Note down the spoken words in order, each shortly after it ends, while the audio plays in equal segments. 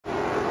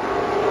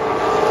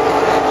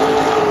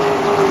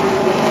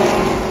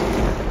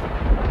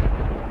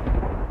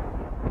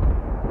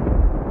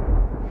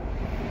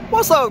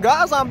What's up,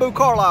 guys? I'm Boo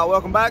Carlisle.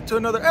 Welcome back to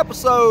another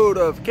episode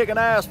of Kicking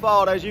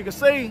Asphalt. As you can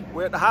see,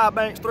 we're at the High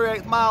Banks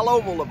 3/8 mile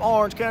oval of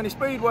Orange County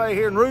Speedway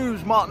here in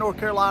Rougemont, North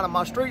Carolina.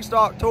 My street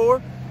stock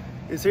tour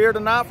is here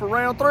tonight for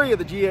round 3 of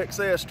the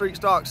GXS Street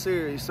Stock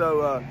Series.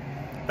 So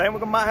I think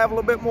we might have a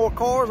little bit more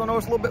cars. I know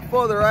it's a little bit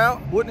further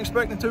out. Wasn't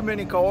expecting too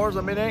many cars.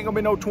 I mean, it ain't gonna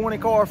be no 20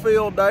 car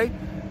field day,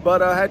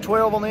 but I had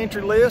 12 on the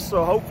entry list.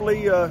 So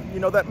hopefully, you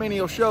know, that many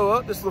will show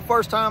up. This is the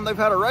first time they've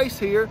had a race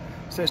here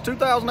since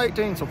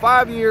 2018. So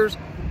 5 years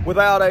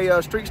without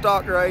a street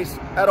stock race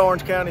at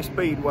Orange County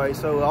Speedway.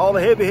 So all the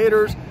heavy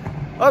hitters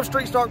of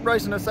street stock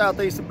racing in the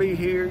Southeast will be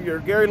here. Your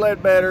Gary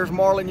Ledbetters,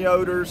 Marlon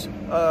Yoders,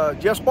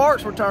 Jeff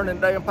Sparks returning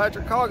today in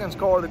Patrick Coggins'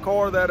 car, the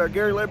car that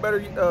Gary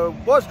Ledbetter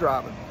was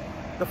driving,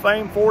 the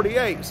famed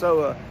 48.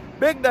 So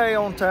big day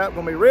on tap,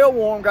 gonna be real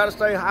warm, gotta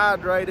stay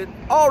hydrated.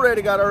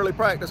 Already got early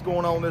practice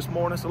going on this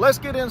morning. So let's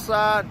get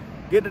inside,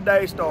 get the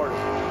day started.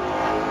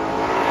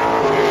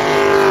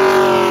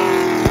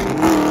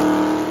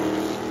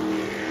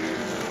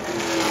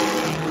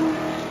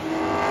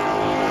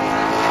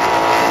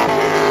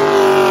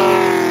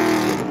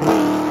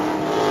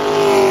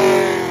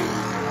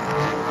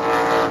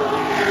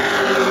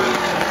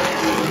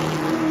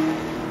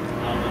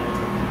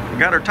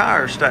 Got our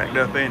tires stacked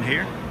up in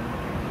here.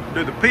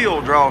 Do the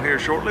peel draw here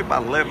shortly,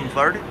 about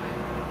 11:30.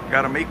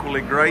 Got them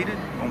equally graded.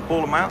 Gonna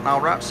pull them out and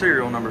I'll write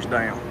serial numbers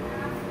down.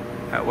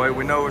 That way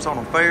we know it's on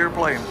a fair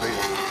playing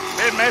field.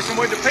 Been messing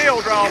with the peel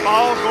draw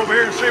balls. Go over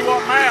here and see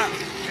what Matt,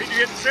 need to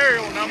get the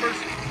serial numbers.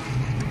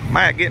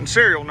 Matt getting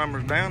serial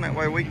numbers down. That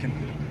way we can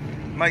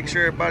make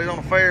sure everybody's on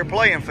a fair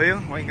playing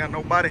field. We ain't got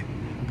nobody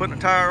putting a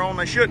tire on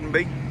they shouldn't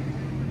be.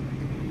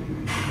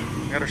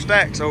 Got our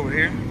stacks over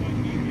here.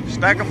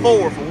 Stack of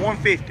 4 for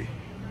 150.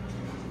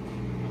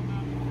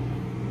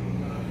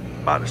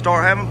 About to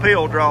start having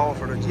peel draw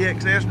for the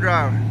GXS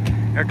driver.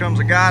 There comes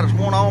a guy that's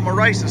won all my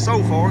races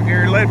so far,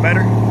 Gary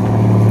Ledbetter.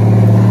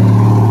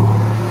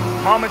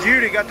 Mama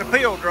Judy got the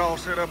peel draw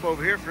set up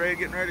over here. Fred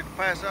getting ready to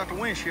pass out the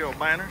windshield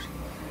banners.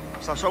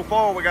 So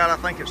far we got, I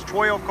think it's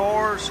 12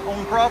 cars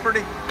on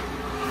property.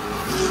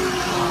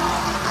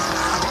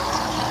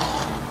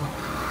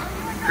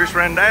 Chris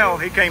Randall,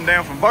 he came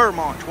down from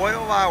Vermont.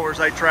 12 hours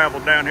they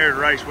traveled down here to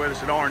race with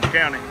us at Orange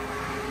County.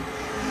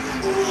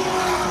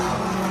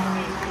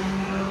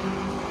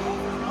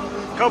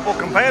 Couple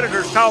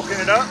competitors talking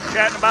it up,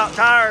 chatting about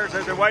tires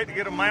as they wait to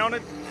get them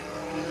mounted.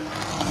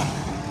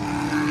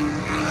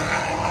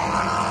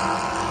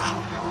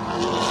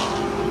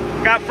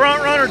 Got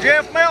front runner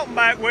Jeff Melton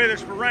back with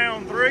us for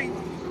round 3.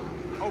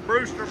 Old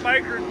Brewster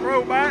Baker and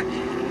throwback.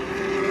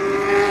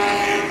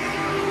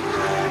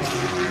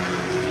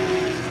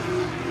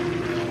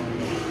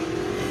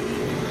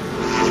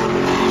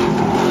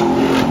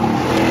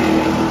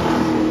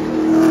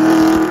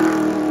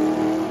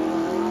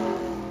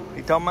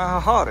 Talking about how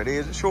hot it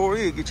is. It sure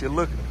is. Get you a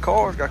look at the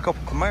cars. Got a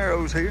couple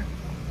Camaros here.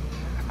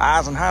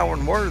 Eisenhower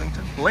and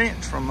Worthington.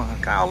 Lynch from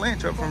Kyle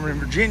Lynch up from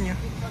Virginia.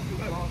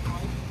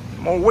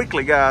 More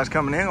weekly guys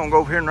coming in. Gonna go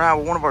over here and ride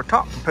with one of our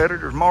top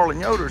competitors,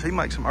 Marlon Yoders. He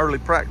makes some early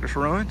practice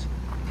runs.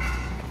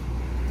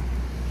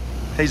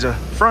 He's a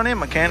front end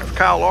mechanic for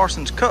Kyle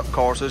Larson's Cup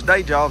car, so his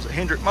day job's at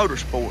Hendrick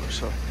Motorsports.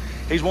 So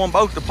he's won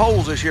both the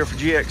poles this year for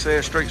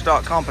GXS Street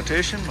Stock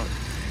competition, but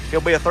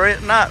he'll be a threat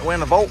tonight to win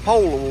the Volt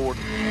Pole Award.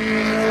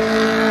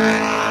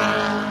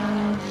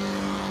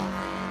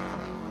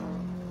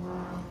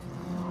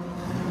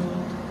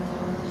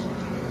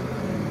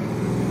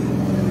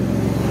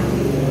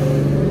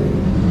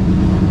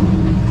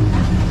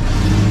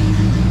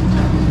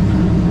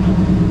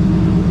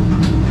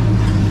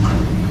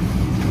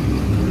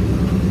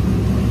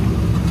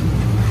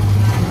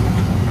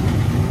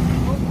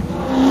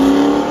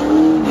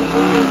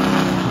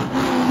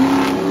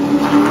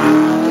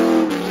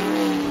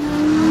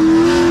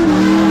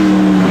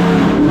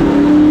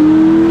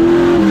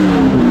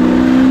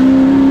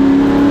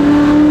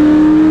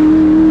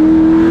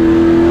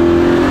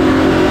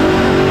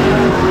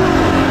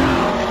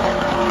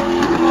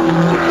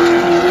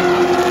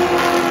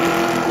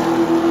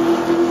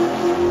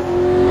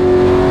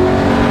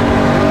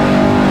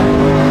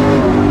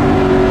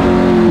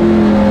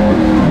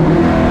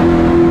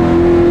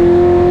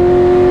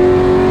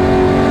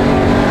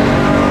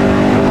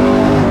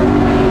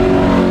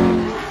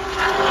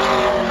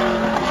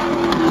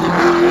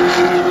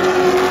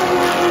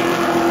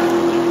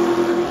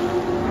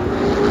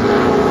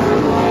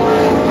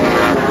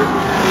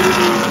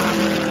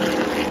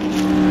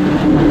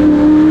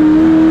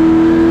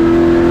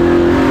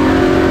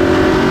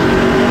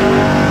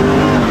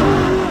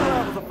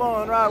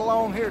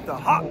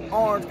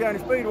 Orange County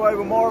Speedway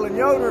with Marlon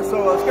Yoder.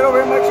 So let's get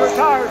over here and make sure the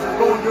tires are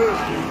going good.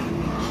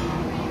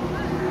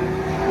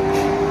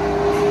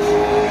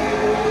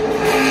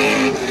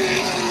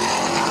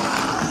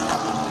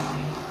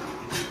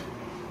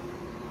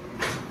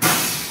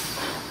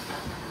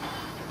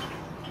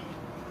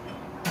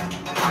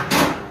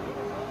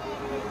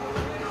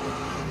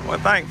 What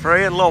do you think,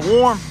 Fred? A little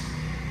warm?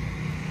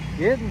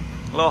 Getting.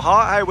 A little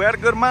hot. Hey, we had a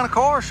good amount of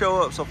cars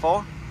show up so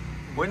far.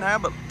 We didn't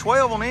have but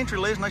 12 on the entry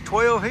list, and there's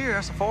 12 here.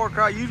 That's a far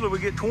cry. Usually we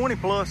get 20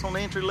 plus on the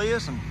entry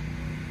list, and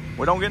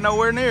we don't get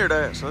nowhere near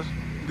that. So it's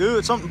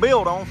good, something to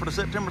build on for the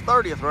September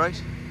 30th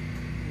race.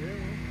 Yeah,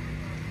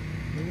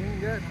 well, we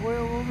ain't got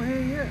 12 over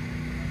here yet.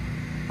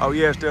 Oh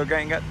yeah, still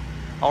ain't got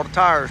all the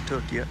tires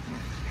took yet.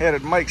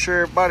 Headed to make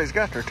sure everybody's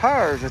got their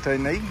tires that they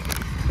need.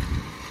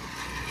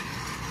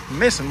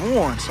 Missing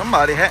one,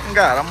 somebody hadn't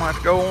got. I'm gonna have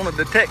to go on a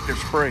detective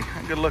spree.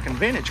 A good looking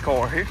vintage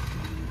car here.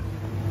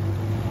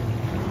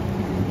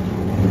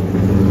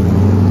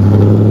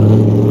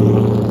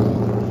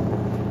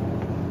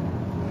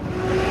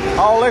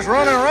 All this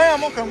running around,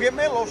 I'm gonna come get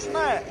me a little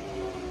snack.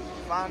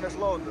 Find this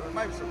little,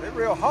 maybe some, it's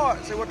real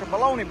hot. See what the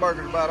bologna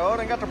burger's about. Oh,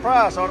 they ain't got the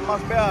price on it,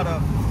 must be out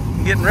of.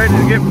 Getting ready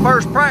to get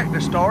first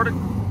practice started.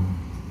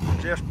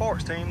 Jeff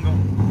Sports team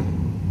going.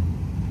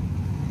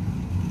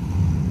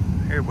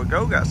 Here we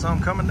go, got some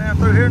coming down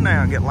through here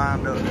now, get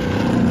lined up.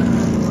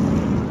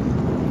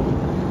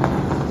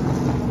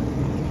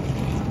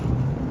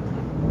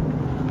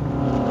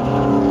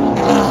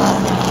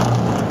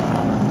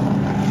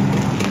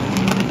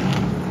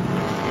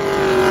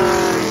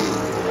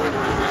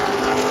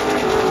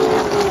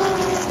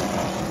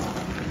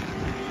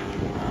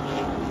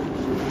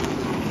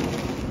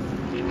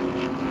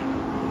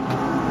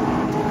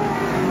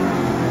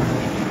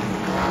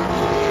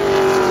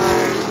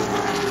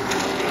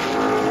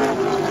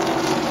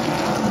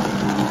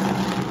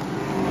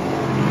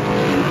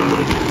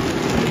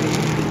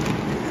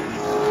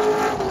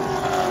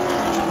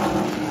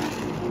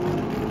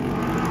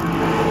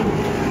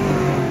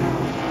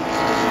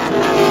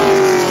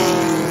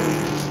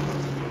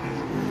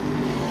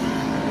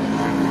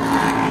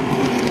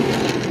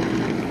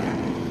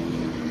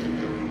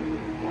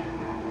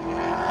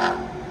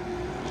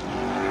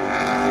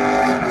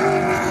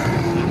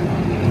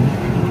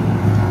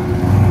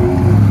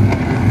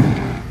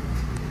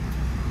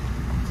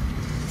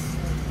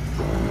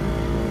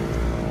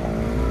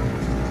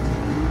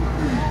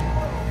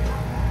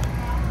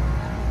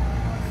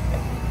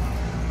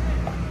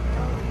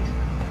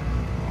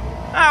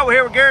 We're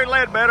here with Gary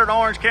Ledbetter at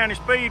Orange County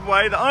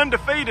Speedway, the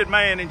undefeated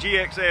man in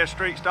GXS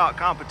street stock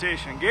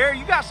competition. Gary,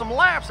 you got some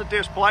laps at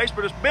this place,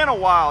 but it's been a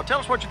while. Tell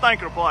us what you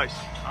think of the place.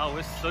 Oh,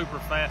 it's a super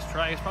fast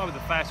track. It's probably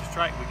the fastest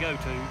track we go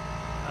to.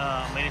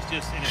 I mean, it's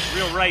just, and it's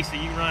real racy.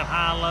 You can run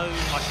high, low,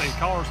 like I say, the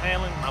car's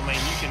handling. I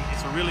mean,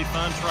 it's a really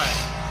fun track.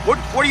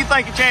 What do you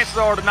think your chances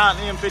are tonight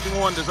in the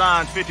M51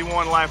 Designs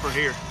 51 lapper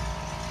here?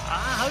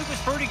 I hope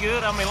it's pretty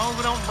good. I mean, as long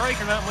as we don't break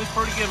or nothing, we're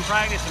pretty good in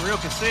practice and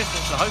real consistent.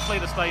 So hopefully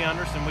it'll stay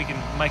under us and we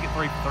can make it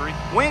 3 for 3.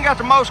 We ain't got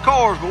the most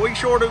cars, but we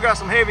sure do got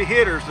some heavy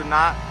hitters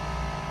tonight.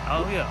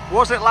 Oh, yeah.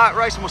 What's it like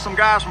racing with some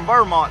guys from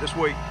Vermont this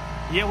week?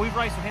 Yeah, we've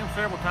raced with him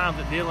several times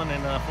at Dillon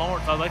and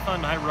Florence. So they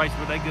fun to have racing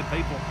with. They good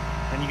people.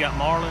 And you got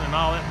Marlon and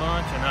all that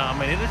bunch. And I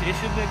mean, it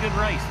should be a good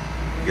race.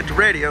 Get the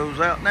radios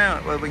out now.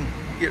 That way we can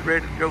get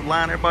ready to go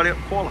line everybody up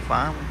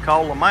qualifying. We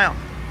call them out.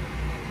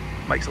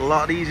 Makes it a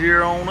lot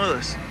easier on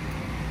us.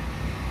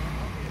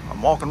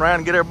 I'm walking around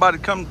and get everybody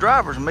to come to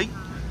driver's meet.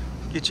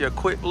 Get you a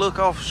quick look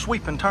off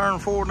sweeping turn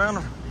 4 down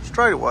the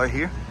straightaway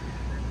here.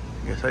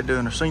 I guess they're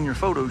doing a senior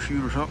photo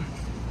shoot or something.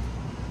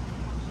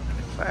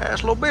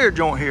 Fast little beer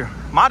joint here.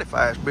 Mighty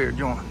fast beer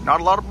joint.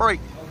 Not a lot of brake.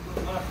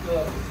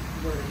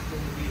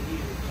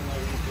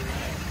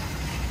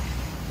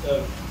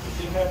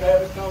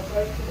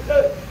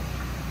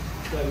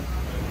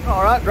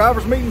 All right,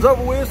 driver's meeting's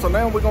over with, so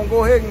now we're gonna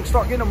go ahead and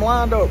start getting them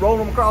lined up,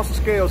 rolling them across the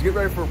scales, get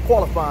ready for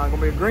qualifying.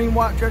 Gonna be a green,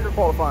 white checker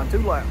qualifying, 2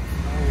 laps.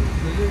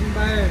 Oh, it isn't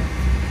bad.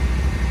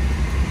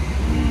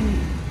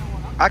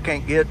 I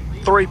can't get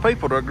 3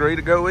 people to agree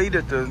to go eat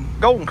at the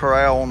Golden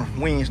Corral on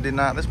Wednesday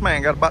night. This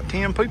man got about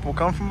 10 people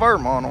come from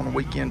Vermont on a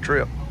weekend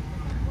trip.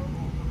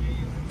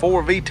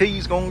 4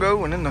 VT's gonna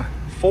go, and then the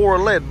 4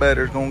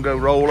 Ledbetter's gonna go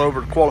roll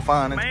over to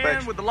qualifying inspection.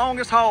 Man with the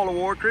longest haul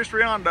award, Chris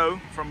Riondo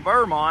from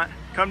Vermont,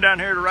 come down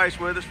here to race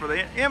with us for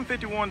the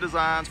M51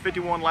 Designs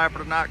 51 lapper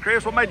tonight.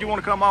 Chris, what made you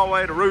want to come all the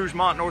way to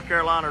Rougemont, North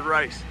Carolina to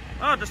race?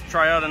 Oh, just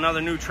try out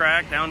another new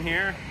track down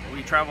here.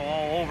 We travel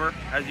all over,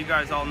 as you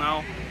guys all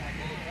know.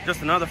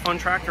 Just another fun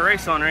track to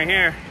race on right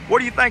here. What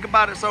do you think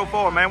about it so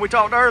far, man? We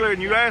talked earlier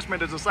and you asked me,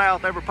 does the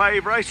South ever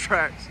pave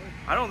racetracks?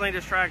 I don't think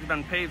this track's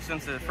been paved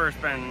since it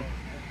first been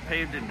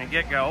paved in the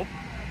get-go.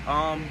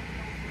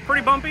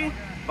 Pretty bumpy,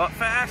 but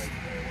fast.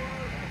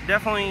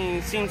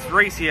 Definitely seems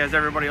racy, as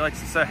everybody likes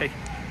to say.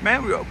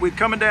 Man, we're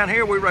coming down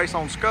here, we race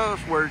on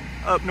scuffs, where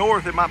up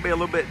north it might be a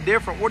little bit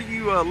different. What do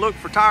you look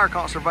for tire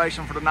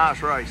conservation for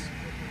tonight's race?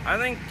 I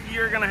think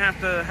you're gonna have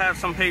to have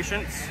some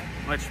patience,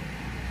 which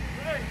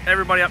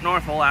everybody up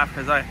north will laugh,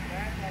 because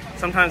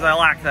sometimes I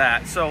lack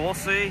that. So we'll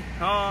see.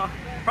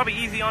 Probably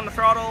easy on the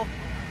throttle,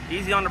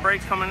 easy on the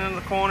brakes coming into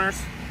the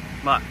corners,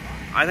 but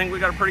I think we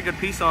got a pretty good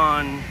piece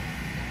on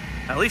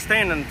at least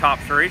staying in the top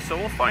 3, so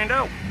we'll find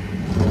out.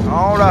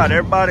 All right,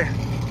 everybody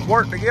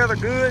work together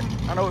good.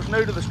 I know it's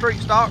new to the street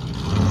stock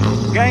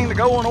gang to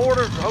go in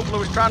order, so hopefully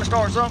we're trying to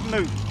start something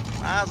new.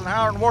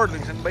 Eisenhower and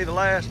Worthington will be the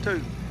last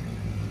 2.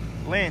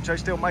 Lynch, they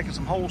still making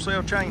some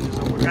wholesale changes.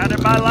 So we got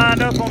everybody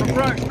lined up on the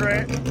front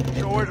stretch.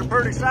 Sure is a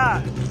pretty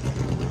sight.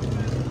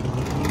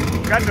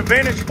 Got the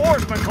vintage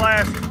sportsman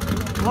class,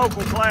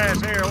 local class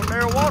here. Old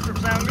Darrell Waltrip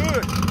sound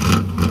good.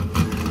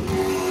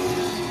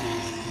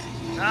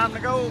 Time to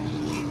go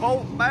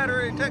Volt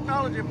battery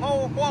technology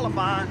pole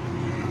qualifying.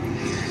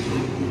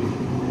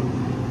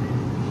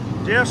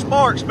 Jeff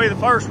Sparks be the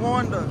first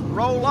one to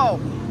roll off.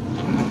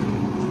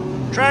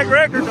 Track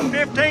record's a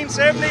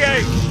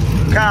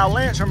 1578. Kyle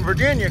Lynch from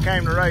Virginia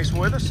came to race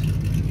with us.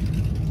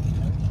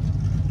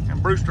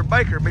 And Brewster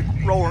Baker be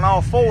rolling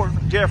off fourth.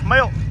 Jeff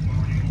Melton.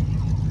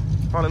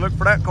 Probably look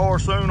for that car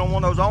soon on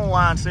one of those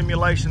online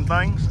simulation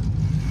things.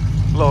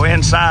 A little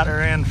insider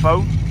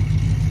info.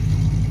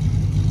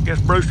 Guess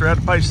Brewster had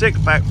to pay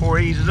 6-pack before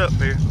he eases up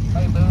here.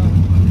 Hey, man.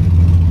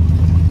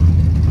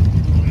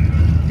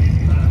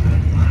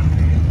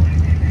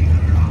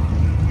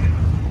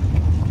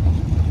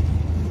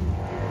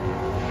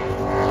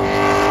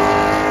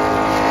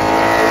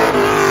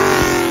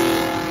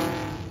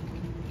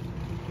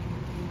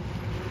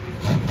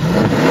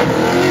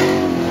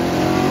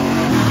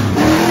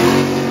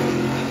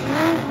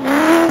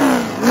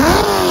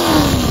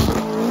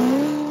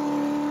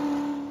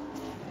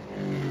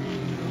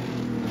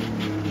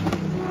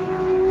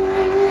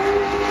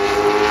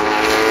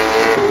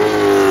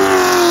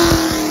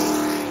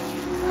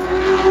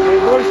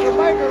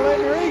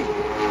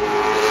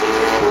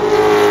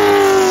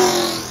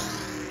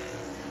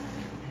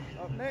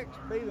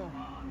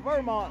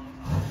 Vermont.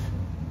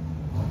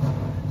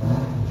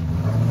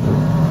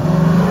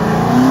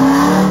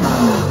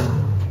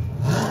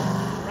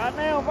 Right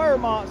now,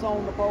 Vermont's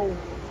on the pole.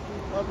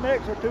 Up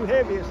next are two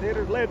heaviest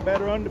hitters.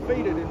 Ledbetter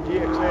undefeated in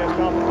GXS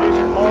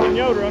competition. Marlon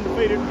Yoder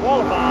undefeated in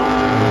qualifying.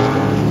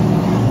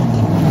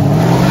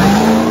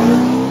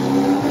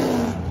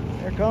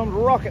 Here comes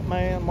Rocket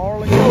Man,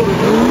 Marlon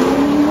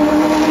Yoder.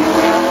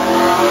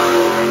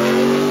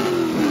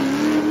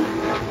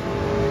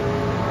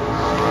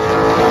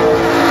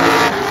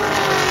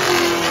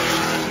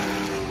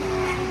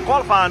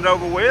 Qualifying's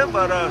over with,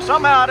 but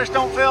somehow I just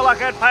don't feel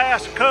like I'd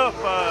pass Cup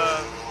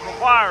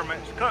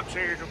requirements, Cup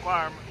Series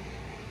requirements.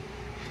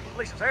 At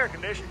least it's air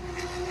conditioned.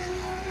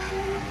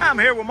 I'm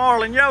here with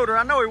Marlon Yoder.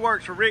 I know he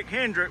works for Rick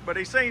Hendrick, but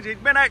he's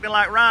been acting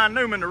like Ryan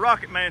Newman, the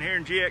Rocket Man here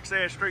in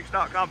GXS Street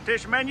Stock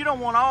Competition. Man, you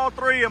don't want all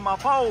three of my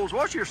poles.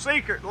 What's your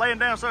secret laying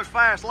down such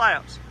fast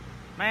laps?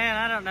 Man,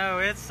 I don't know.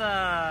 It's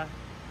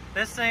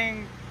this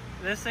thing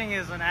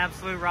is an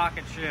absolute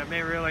rocket ship.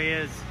 It really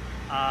is.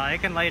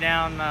 It can lay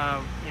down,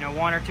 you know,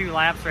 1 or 2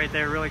 laps right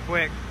there really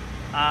quick.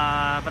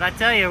 But I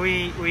tell you,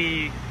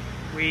 we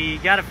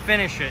got to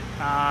finish it.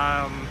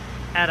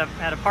 Had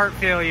a part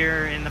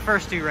failure in the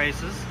first 2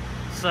 races,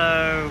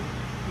 so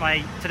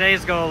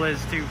today's goal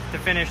is to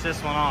finish this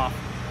one off.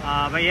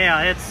 But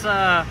yeah, it's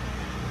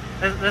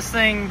this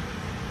thing,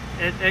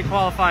 it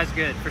qualifies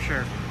good for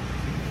sure.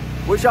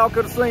 Wish y'all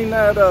could have seen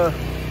that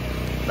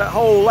that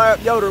whole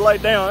lap Yoder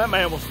laid down. That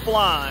man was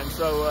flying.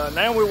 So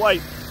now we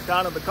wait.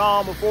 Kind of the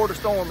calm before the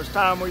storm. It's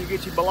time where you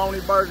get your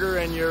bologna burger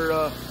and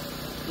your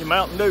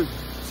Mountain Dew.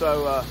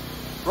 So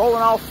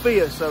rolling off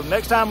 5th. So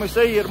next time we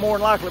see you, it'll more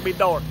than likely be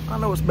dark. I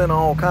know it's been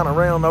all kind of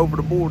round over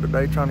the board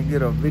today trying to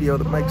get a video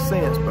that makes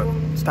sense, but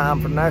it's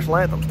time for the national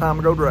anthem. It's time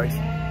to go to race.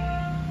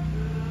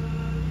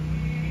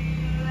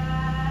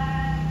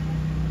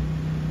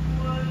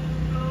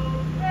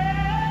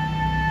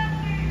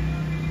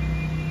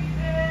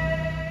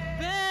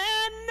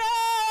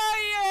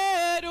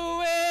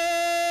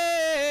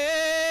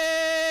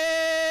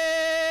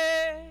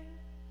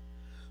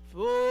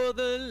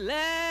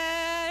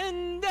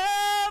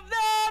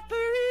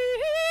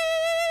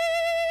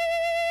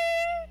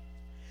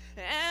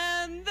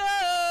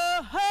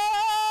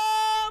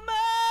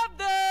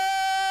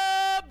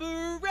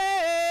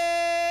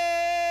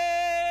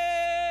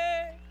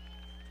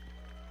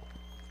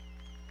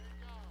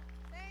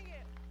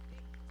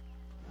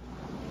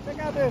 Check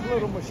out this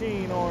little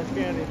machine Orange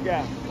County's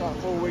got right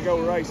before we go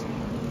racing.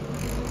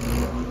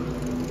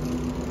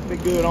 Be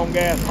good on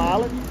gas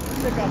mileage.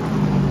 Check out.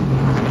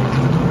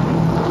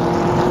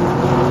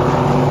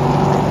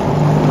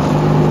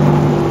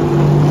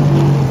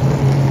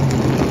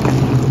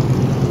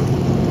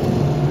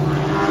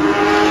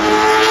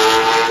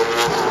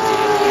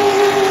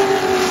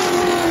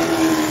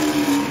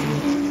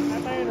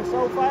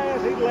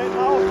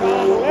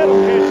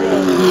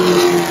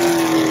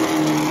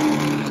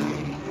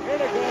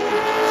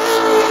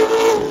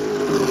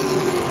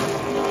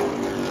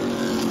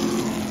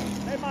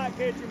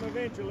 Catch him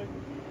eventually.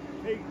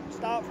 He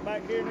stops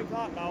back here and he's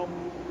hot dog.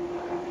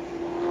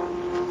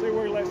 See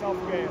where he lets off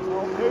the gas.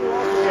 Off the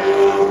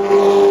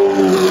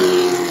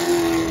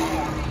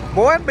gas.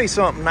 Boy, that'd be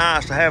something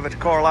nice to have at the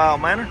Carlisle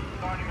Manor.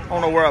 I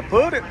don't know where I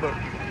put it, but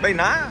it'd be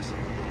nice.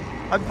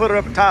 I'd put it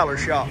up at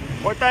Tyler's shop.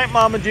 What do you think,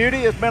 Mama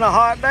Judy? It's been a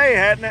hot day,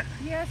 hasn't it?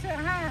 Yes, it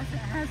has. It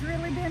has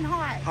really been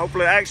hot.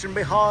 Hopefully the action will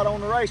be hot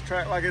on the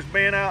racetrack like it's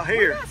been out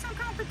here. We got some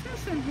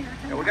competition here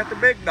tonight. Yeah, we got the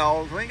big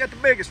dogs. We ain't got the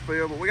biggest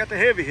field, but we got the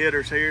heavy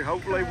hitters here.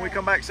 Hopefully when we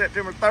come back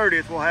September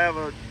 30th, we'll have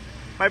a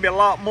maybe a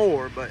lot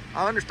more, but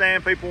I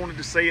understand people wanted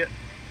to see it.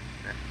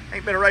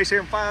 Ain't been a race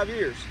here in 5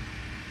 years.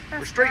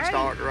 That's For street great.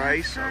 stock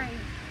race. That's So. great.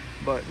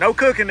 But no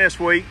cooking this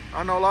week.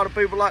 I know a lot of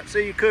people like to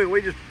see you cook.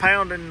 We just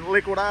pounding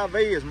liquid IV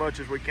as much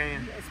as we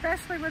can.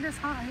 Especially with this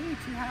hot heat,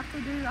 you have to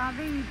do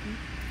IV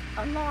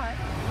a lot.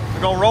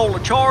 We're gonna roll the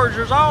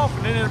Chargers off,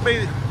 and then it'll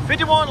be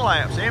 51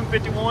 laps.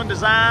 M51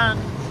 design,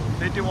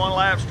 51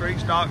 lap street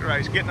stock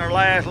race. Getting our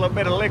last little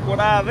bit of liquid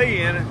IV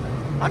in it.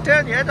 I'm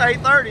telling you, it's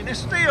 8:30 and it's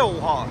still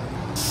hot.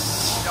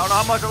 Y'all know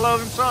how much I love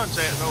them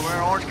sunsets over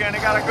there. Orange County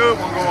got a good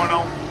one going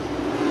on.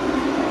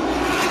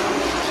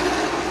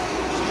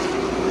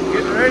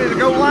 Getting ready to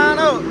go line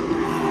up.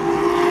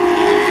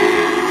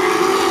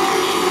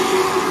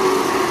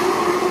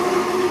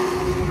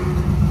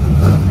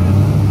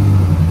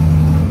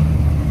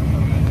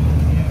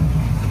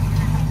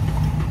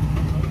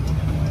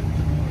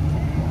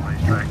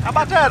 How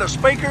about that? A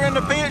speaker in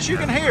the pits you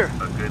can hear.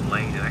 A good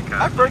lane and that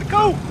kind That's of pretty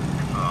cool.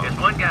 There's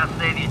one guy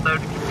said he threw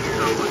the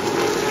computer over.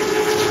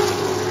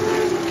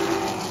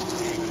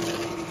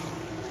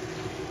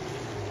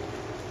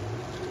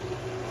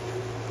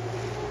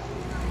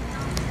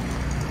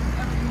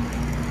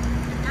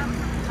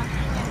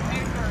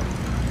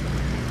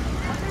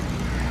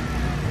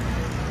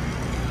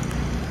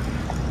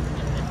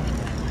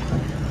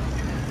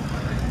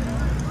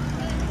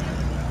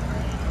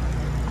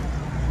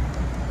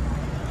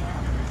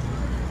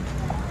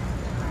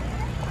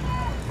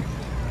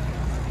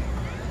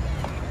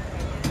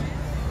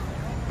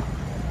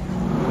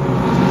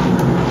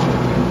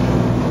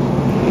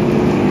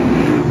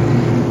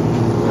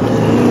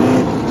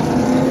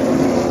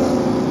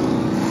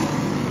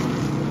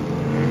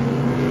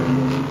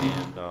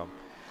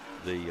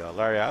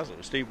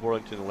 Steve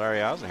Worthington and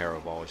Larry Eisenhower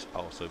have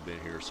also been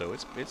here, so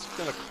it's been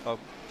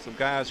some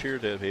guys here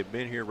that have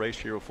been here,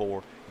 raced here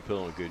before, and put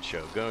on a good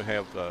show. Going to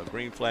have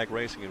green flag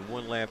racing in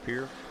one lap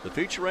here. The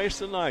feature race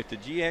tonight, the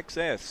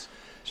GXS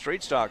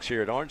Street Stocks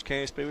here at Orange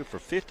County Speedway for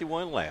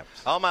 51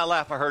 laps. All my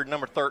life I heard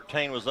number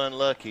 13 was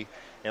unlucky,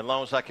 and as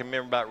long as I can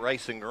remember about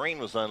racing green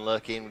was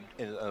unlucky,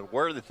 and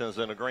Worthington's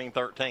in a green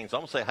 13, so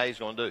I'm going to say Hayes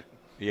going to do.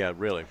 Yeah,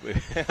 really.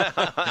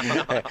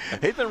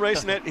 He's been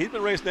racing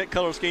that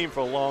color scheme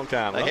for a long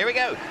time. Here we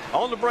go.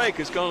 On the break,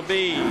 it's going to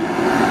be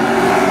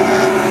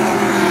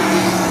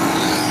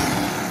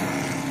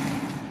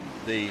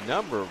the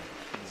number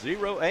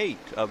 08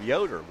 of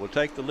Yoder will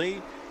take the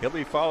lead. He'll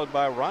be followed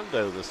by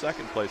Rondo, the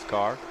second place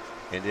car,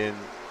 and then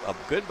a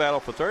good battle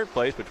for third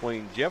place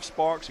between Jeff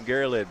Sparks and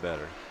Gary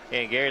Ledbetter.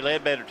 And Gary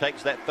Ledbetter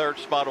takes that third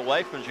spot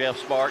away from Jeff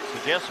Sparks. So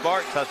Jeff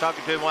Sparks, I was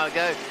talking to him a while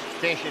ago,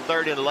 finishing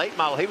third in the late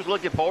model. He was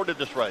looking forward to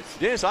this race.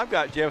 Dennis, I've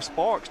got Jeff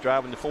Sparks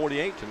driving the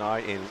 48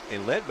 tonight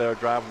and Ledbetter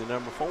driving the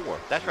number 4.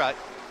 That's right.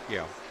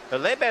 Yeah.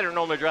 Ledbetter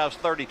normally drives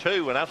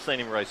 32 when I've seen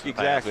him race.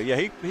 Exactly.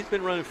 Yeah, he's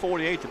been running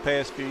 48 the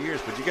past few years,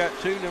 but you got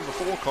two number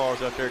 4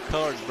 cars out there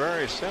colored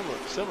very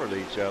similar to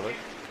each other.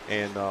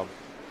 And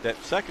that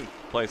second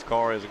place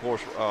car is, of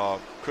course,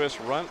 Chris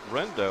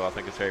Rundo, I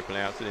think is how you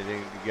pronounce it. And then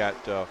you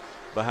got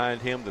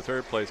behind him, the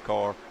third place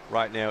car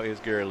right now is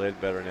Gary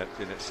Ledbetter in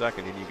that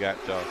second. And you got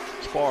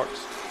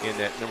Sparks in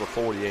that number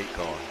 48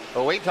 car.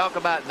 Well, we can talk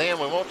about them.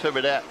 We want to,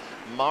 but that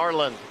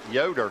Marlon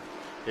Yoder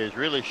is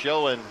really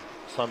showing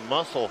some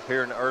muscle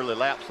here in the early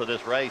laps of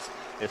this race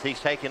as he's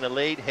taking the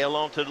lead, held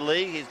on to the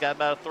lead. He's got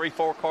about a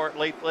 3-4 car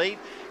lead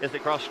as they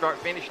cross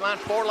start-finish line.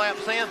 4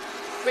 laps in.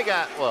 We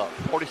got,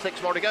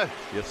 46 more to go.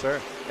 Yes,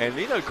 sir. And,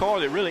 you know, the car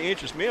that really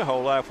interests me a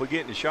whole lot if we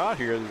get in the shot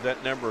here is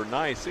that number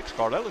 96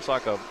 car. That looks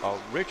like a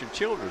Richard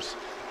Childress,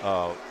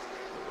 a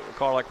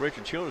car like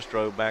Richard Childress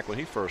drove back when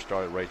he first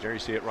started racing. There you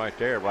see it right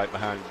there, right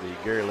behind the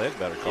Gary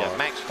Ledbetter car. Yeah,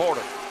 Max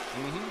Porter.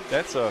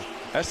 That's the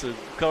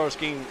color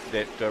scheme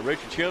that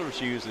Richard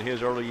Childress used in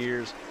his early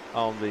years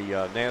on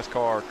the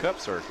NASCAR Cup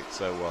circuit.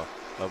 So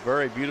a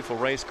very beautiful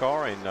race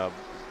car and a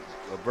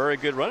very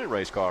good running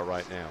race car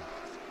right now.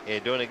 Yeah,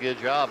 doing a good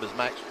job is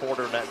Max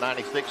Porter in that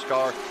 96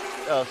 car,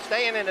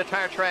 staying in the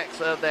tire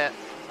tracks of that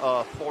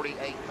 48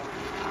 car.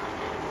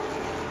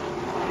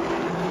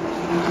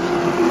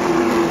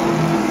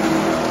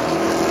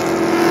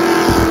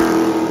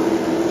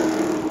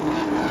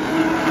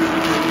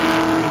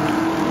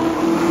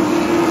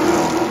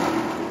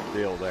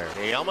 Deal there.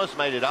 He almost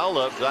made it all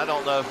up because I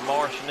don't know if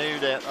Marsh knew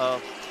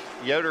that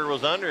Yoder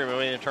was under him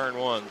when he turned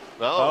 1. And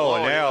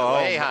now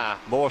way high.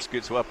 Morse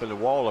gets up in the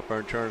wall up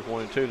there in turns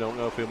 1 and 2. Don't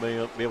know if he'll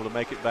be able to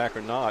make it back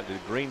or not. The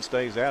green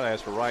stays out as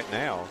for right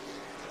now.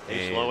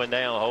 He's slowing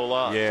down a whole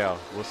lot. Yeah,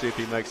 we'll see if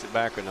he makes it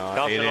back or not.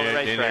 Caution on the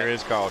racetrack. And there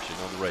is caution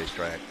on the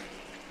racetrack.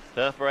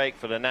 Tough break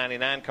for the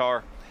 99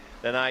 car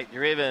tonight,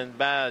 driven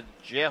by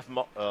Jeff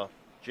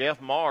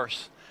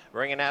Morse,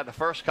 bringing out the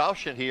first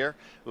caution here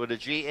with the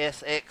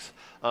GSX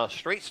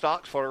Street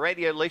Stocks for the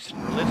radio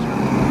listener.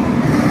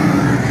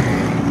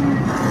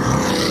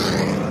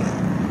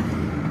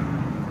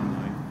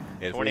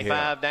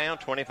 25 down,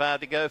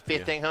 25 to go,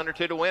 1,500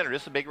 to the winner.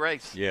 This is a big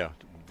race. Yeah,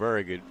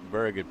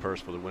 very good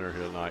purse for the winner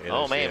here tonight.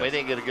 Oh man, we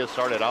didn't get a good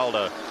start at all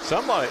though.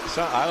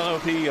 I don't know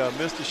if he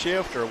missed a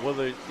shift or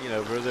whether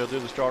whether they'll do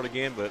the start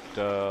again, but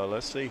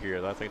let's see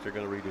here. I think they're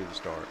going to redo the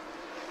start.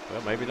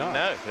 Well, maybe not.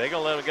 No, they're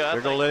going to let it go.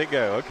 They're going to let it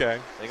go. Okay.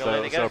 They're going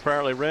to let it go. So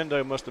apparently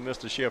Rendo must have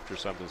missed a shift or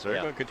something. So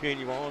they're going to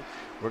continue on.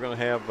 We're going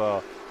to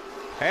have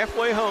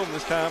halfway home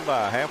this time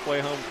by. Halfway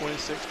home,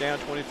 26 down,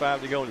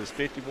 25 to go in this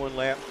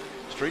 51-lap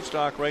street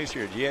stock race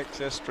here at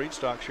GXS Street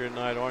Stocks here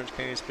tonight, Orange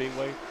County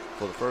Speedway,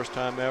 for the first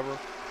time ever,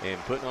 and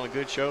putting on a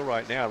good show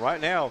right now. Right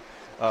now,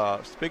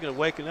 speaking of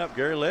waking up,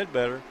 Gary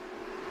Ledbetter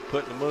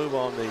putting a move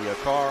on the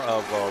car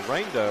of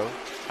Rando.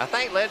 I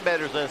think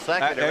Ledbetter's in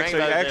second.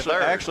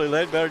 Actually,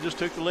 Ledbetter just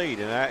took the lead,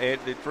 and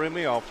it threw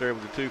me off there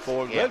with the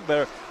 2-4. Yeah.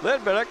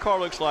 Ledbetter, that car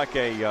looks like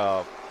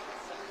a.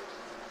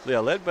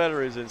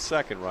 Ledbetter is in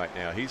second right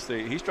now. He's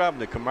driving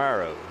the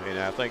Camaro, and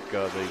I think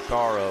the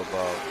car of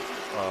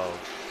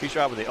he's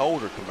driving the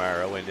older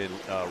Camaro, and then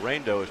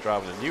Rando is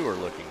driving the newer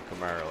looking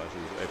Camaro,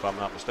 if I'm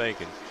not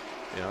mistaken.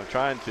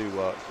 Trying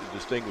to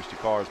distinguish the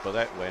cars by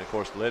that way. And of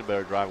course,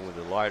 Ledbetter driving with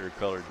the lighter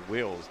colored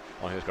wheels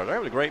on his car. They're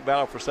having a great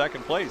battle for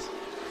second place.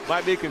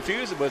 Might be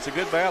confusing, but it's a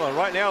good battle. And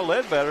right now,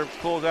 Ledbetter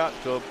pulls out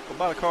to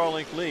about a car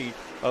length lead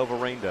over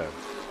Rando.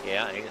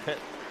 Yeah,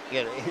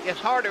 it's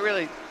hard to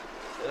really.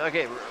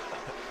 Okay,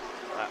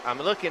 I'm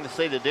looking to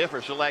see the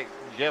difference. So like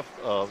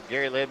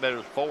Gary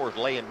Ledbetter's 4 is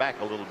laying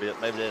back a little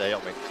bit. Maybe that'll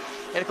help me.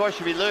 And of course,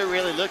 if you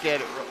really look at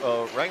it,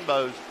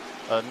 Rainbow's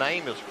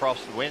name is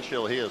across the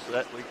windshield. You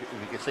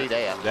can see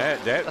that.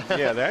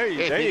 There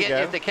you go.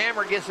 If the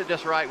camera gets it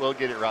just right, we'll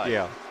get it right.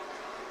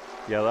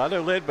 Yeah, I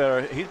know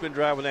Ledbetter. He's been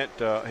driving that.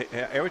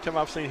 Every time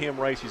I've seen him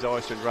race, he's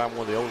always been driving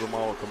one of the older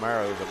model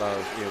Camaros, about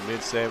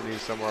mid-70s,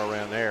 somewhere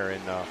around there,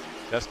 and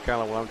that's kind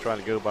of what I'm trying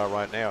to go by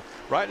right now.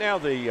 Right now,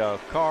 the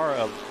car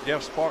of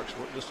Jeff Sparks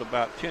just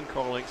about 10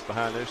 car lengths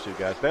behind those two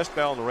guys. Best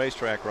battle on the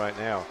racetrack right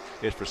now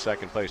is for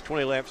second place.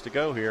 20 laps to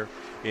go here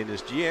in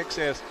this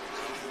GXS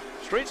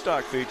Street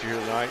Stock feature here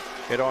tonight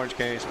at Orange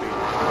County Speedway.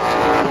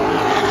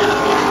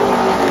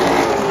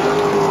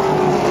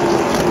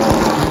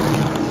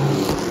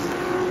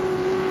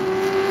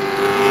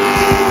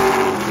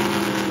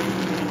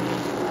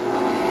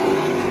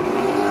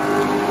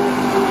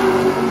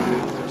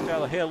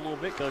 A little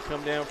bit, going to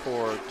come down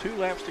for 2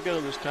 laps to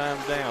go this time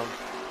down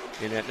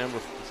in that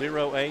number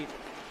 08.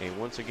 And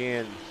once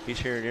again, he's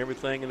hearing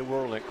everything in the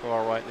world in that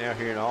car right now,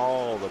 hearing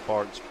all the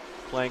parts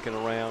clanking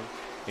around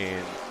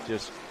and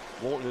just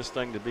wanting this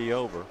thing to be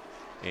over.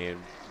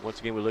 And once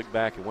again, we look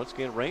back, and once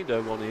again,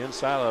 Rando on the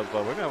inside of,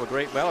 we're going to have a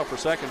great battle for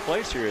second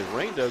place here as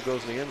Rando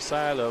goes on the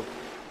inside of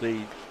the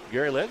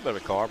Gary Ledbetter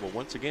car, but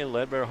once again,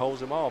 Ledbetter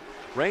holds him off.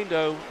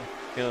 Rando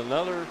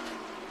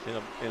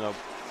in a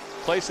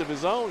place of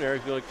his own there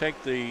is going to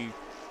take the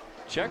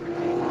checker.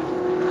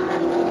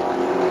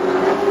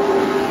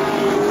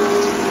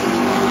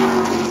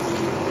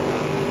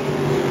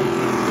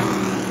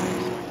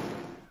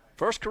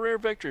 First career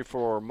victory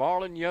for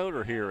Marlon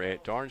Yoder here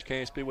at Orange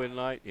County Speedway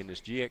tonight in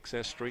this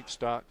GXS Street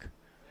Stock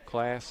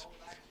class.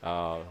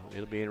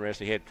 It'll be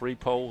interesting. He had 3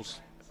 poles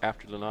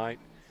after the night,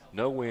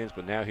 no wins,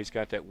 but now he's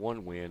got that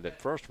 1 win,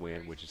 that first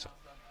win, which is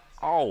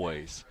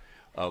always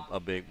a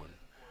big one.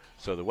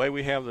 So the way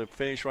we have the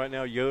finish right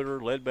now,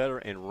 Yoder, Ledbetter,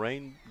 and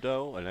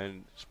Rando, and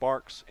then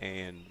Sparks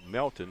and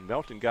Melton.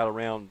 Melton got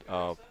around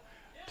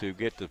to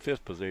get to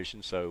 5th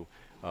position, so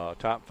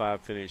top 5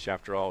 finish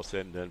after all is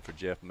said and done for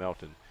Jeff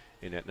Melton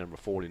in that number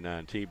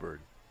 49 T-Bird.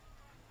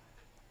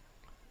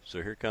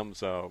 So here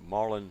comes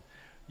Marlon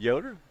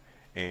Yoder,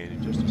 and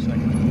in just a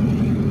second.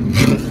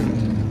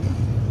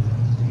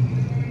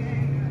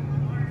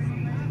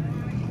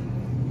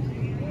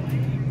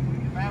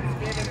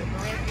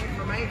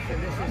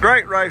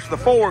 Great race, the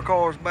 4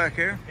 cars back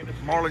here.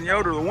 Marlon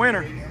Yoder, the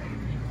winner. He's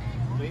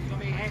going to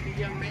be a happy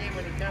young man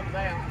when he comes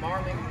out.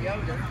 Marlon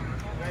Yoder.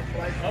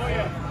 Congratulations. Oh,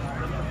 yeah.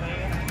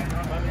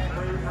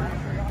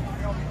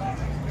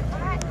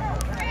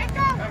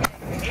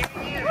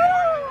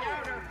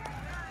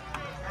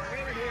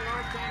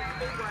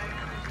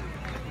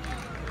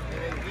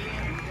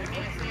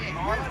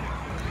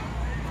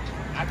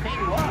 I tell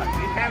you what,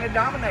 he kind of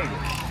dominated.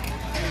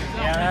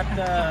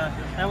 Yeah,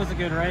 that was a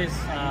good race.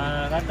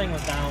 That thing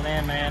was dialed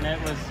in, man. It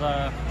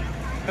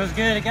was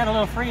good. It got a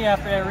little free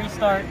after that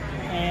restart,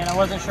 and I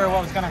wasn't sure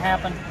what was going to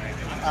happen.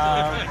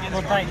 A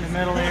little tight in the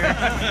middle there,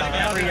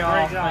 free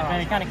off, but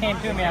then it kind of came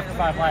to me after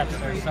 5 laps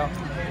there. So,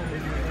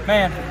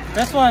 man,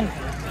 this one's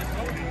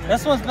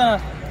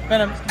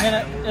been a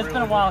minute. It's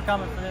been a while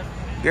coming for this.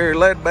 Gary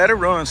Ledbetter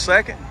running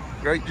second.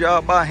 Great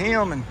job by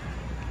him and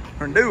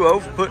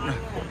Renduo for putting a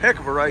heck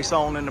of a race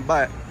on in the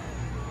back.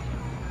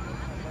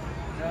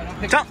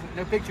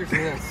 No pictures for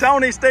this.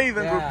 Tony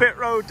Stevens with Pit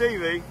Road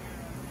TV.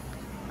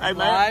 Hey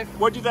man,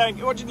 what'd you think?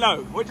 What'd you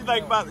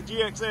think about the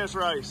GXS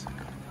race?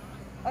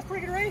 That's a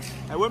pretty good race.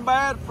 It wasn't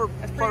bad for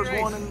first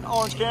one in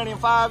Orange County in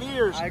 5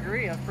 years. I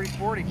agree. That's pretty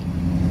sporty.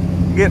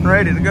 Getting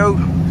ready to go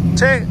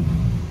check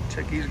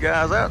these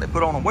guys out. They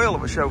put on a whale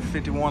of a show for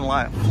 51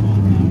 laps.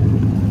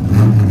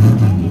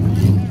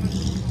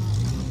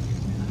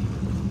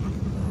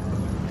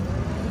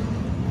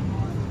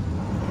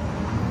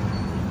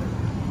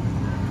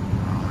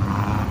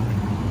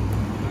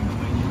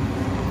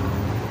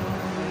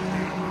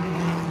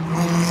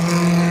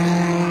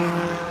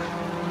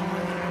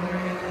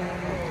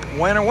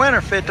 Winner,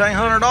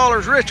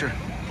 $1,500 richer.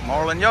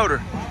 Marlon Yoder.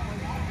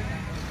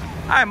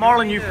 Hey,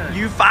 Marlon,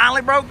 you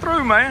finally broke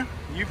through, man.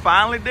 You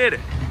finally did it.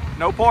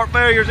 No part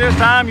failures this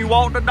time. You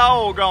walked the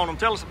dog on them.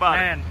 Tell us about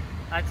it. Man,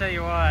 I tell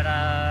you what,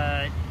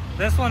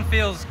 this one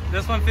feels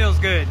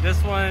good.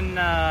 This one,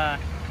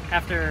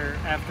 after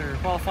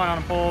qualifying on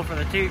a pole for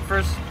the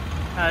first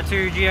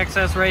two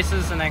GXS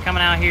races, and then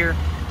coming out here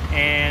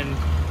and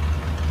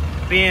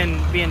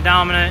being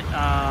dominant,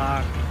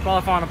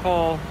 qualifying on a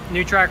pole,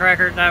 new track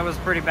record, that was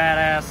pretty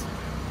badass.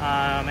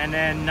 And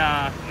then,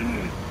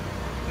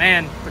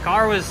 man, the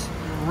car was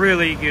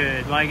really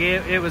good. Like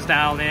it was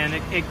dialed in.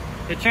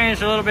 It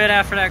changed a little bit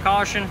after that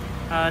caution.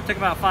 It took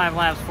about 5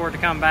 laps for it to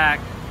come back,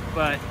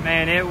 but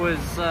man, it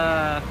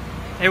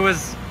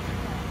was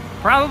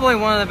probably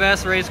one of the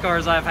best race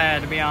cars I've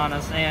had, to be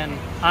honest. And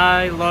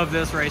I love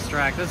this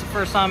racetrack. This is the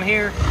first time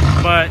here,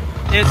 but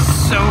it's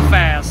so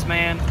fast,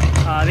 man.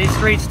 These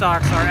street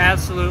stocks are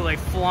absolutely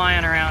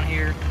flying around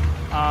here.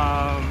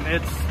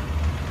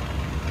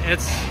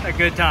 It's a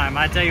good time.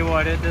 I tell you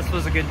what, this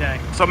was a good day.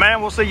 So,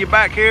 man, we'll see you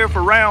back here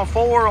for round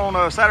 4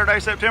 on Saturday,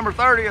 September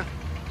 30th.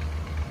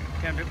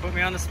 Gonna put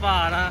me on the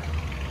spot, huh?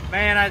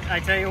 Man, I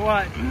tell you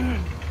what,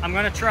 I'm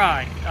gonna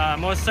try,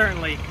 most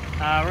certainly.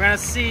 We're gonna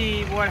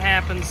see what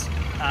happens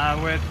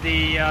with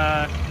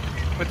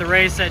the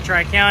race at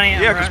Tri-County.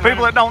 Yeah, because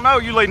people that don't know,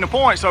 you leading the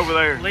points over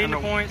there. Leading the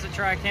points at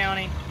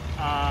Tri-County.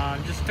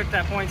 Just took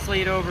that points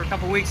lead over a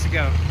couple weeks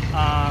ago.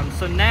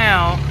 So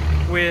now,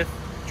 with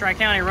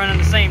Tri-County running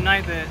the same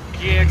night that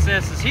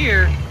GXS is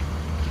here,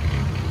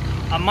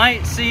 I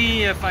might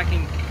see if I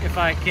can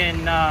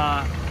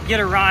get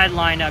a ride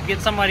lined up,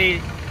 get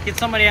somebody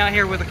out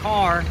here with a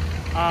car.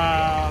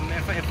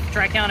 If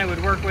Tri-County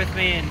would work with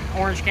me and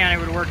Orange County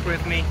would work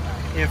with me,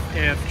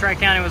 if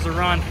Tri-County was to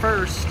run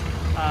first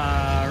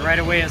right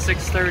away at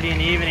 6:30 in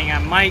the evening, I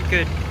might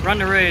could run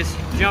the race,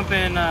 jump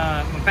in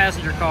my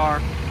passenger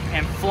car,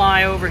 and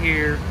fly over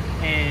here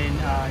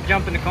and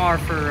jump in the car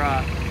for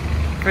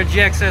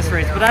GXS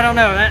race. But I don't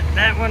know,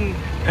 that one.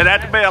 It'd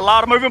have to be a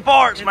lot of moving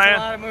parts, man. It's a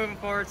lot of moving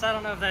parts. I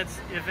don't know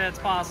if that's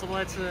possible.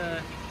 It's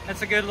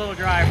a good little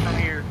drive from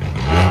here.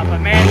 But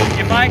man,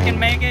 if I can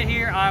make it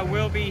here, I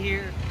will be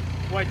here.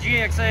 What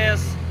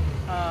GXS,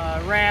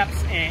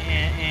 Wraps,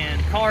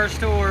 and Cars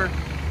Tour,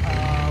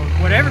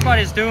 what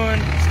everybody's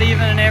doing,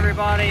 Steven and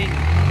everybody,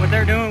 what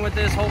they're doing with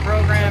this whole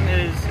program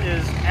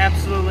is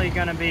absolutely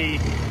going to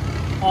be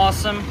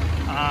awesome.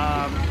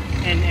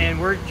 And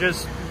we're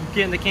just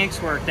getting the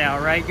kinks worked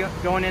out, right?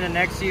 Going into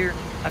next year,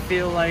 I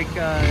feel like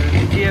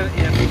if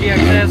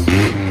GXS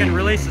can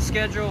release a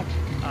schedule,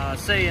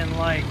 say in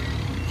like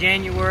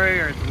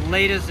January or at the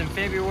latest in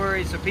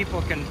February, so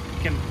people can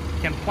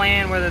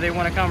plan whether they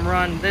want to come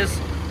run this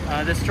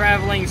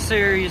traveling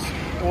series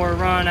or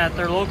run at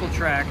their local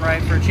track,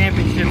 right, for a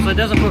championship. So it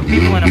doesn't put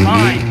people in a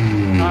bind.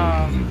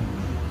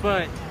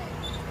 But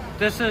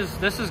this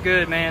is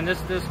good, man.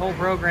 This whole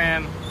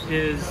program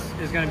is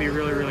going to be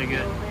really, really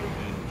good.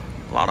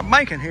 A lot of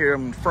banking here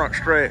on the front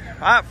stretch.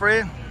 All right,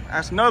 Fred,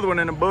 that's another one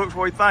in the books.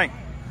 What do you think?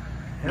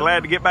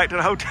 Glad to get back to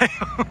the hotel.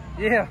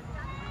 Yeah,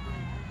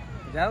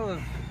 that was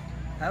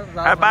awesome.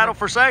 That battle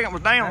for second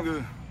was damn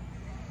good.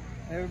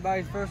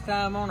 Everybody's first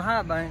time on the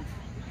high banks.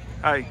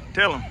 Hey,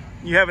 tell them,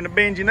 you having to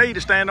bend your knee to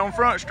stand on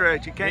front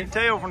stretch. You can't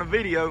tell from the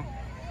video.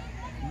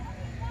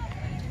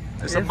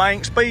 It's a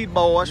bank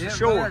speedball, that's for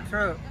sure. That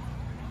truck.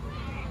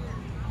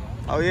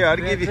 Oh yeah, I'd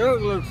give you. That truck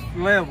looks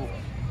level.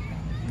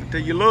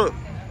 Until you look.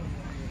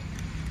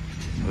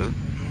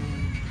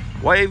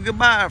 Wave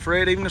goodbye,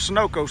 Fred. Even the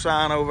Sunoco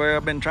sign over there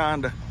I've been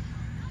trying to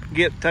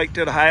take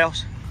to the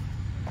house.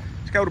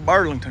 Let's go to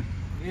Burlington.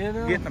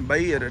 Getting a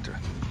bed at the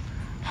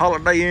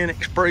Holiday Inn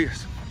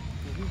Express.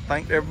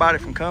 Thank everybody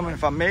for coming.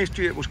 If I missed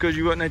you, it was because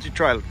you wasn't at your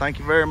trailer. Thank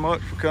you very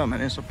much for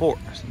coming and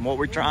supporting us and what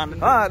we're trying to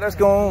do. All right, let's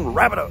go on and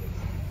wrap it up.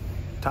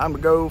 Time to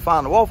go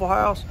find a Waffle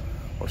House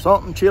or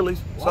something, Chili's,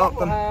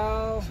 something.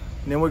 And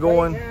then we're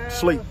going to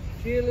sleep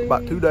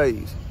about 2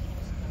 days.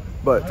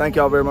 But thank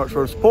y'all very much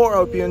for the support. I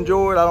hope you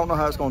enjoyed. I don't know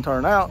how it's going to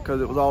turn out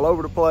because it was all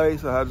over the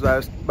place. I was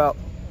asked about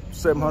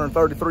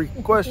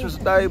 733 questions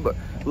a day, but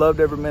loved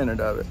every minute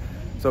of it.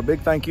 So a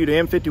big thank you to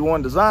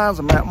M51 Designs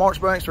and Matt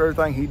Marchbanks for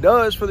everything he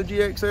does for the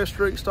GXS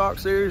Street Stock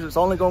Series. It's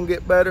only going to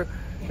get better.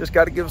 Just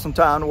got to give us some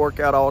time to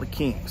work out all the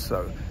kinks.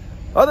 So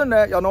other than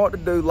that, y'all know what to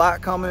do.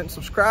 Like, comment,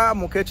 subscribe,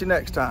 and we'll catch you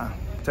next time.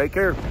 Take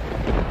care.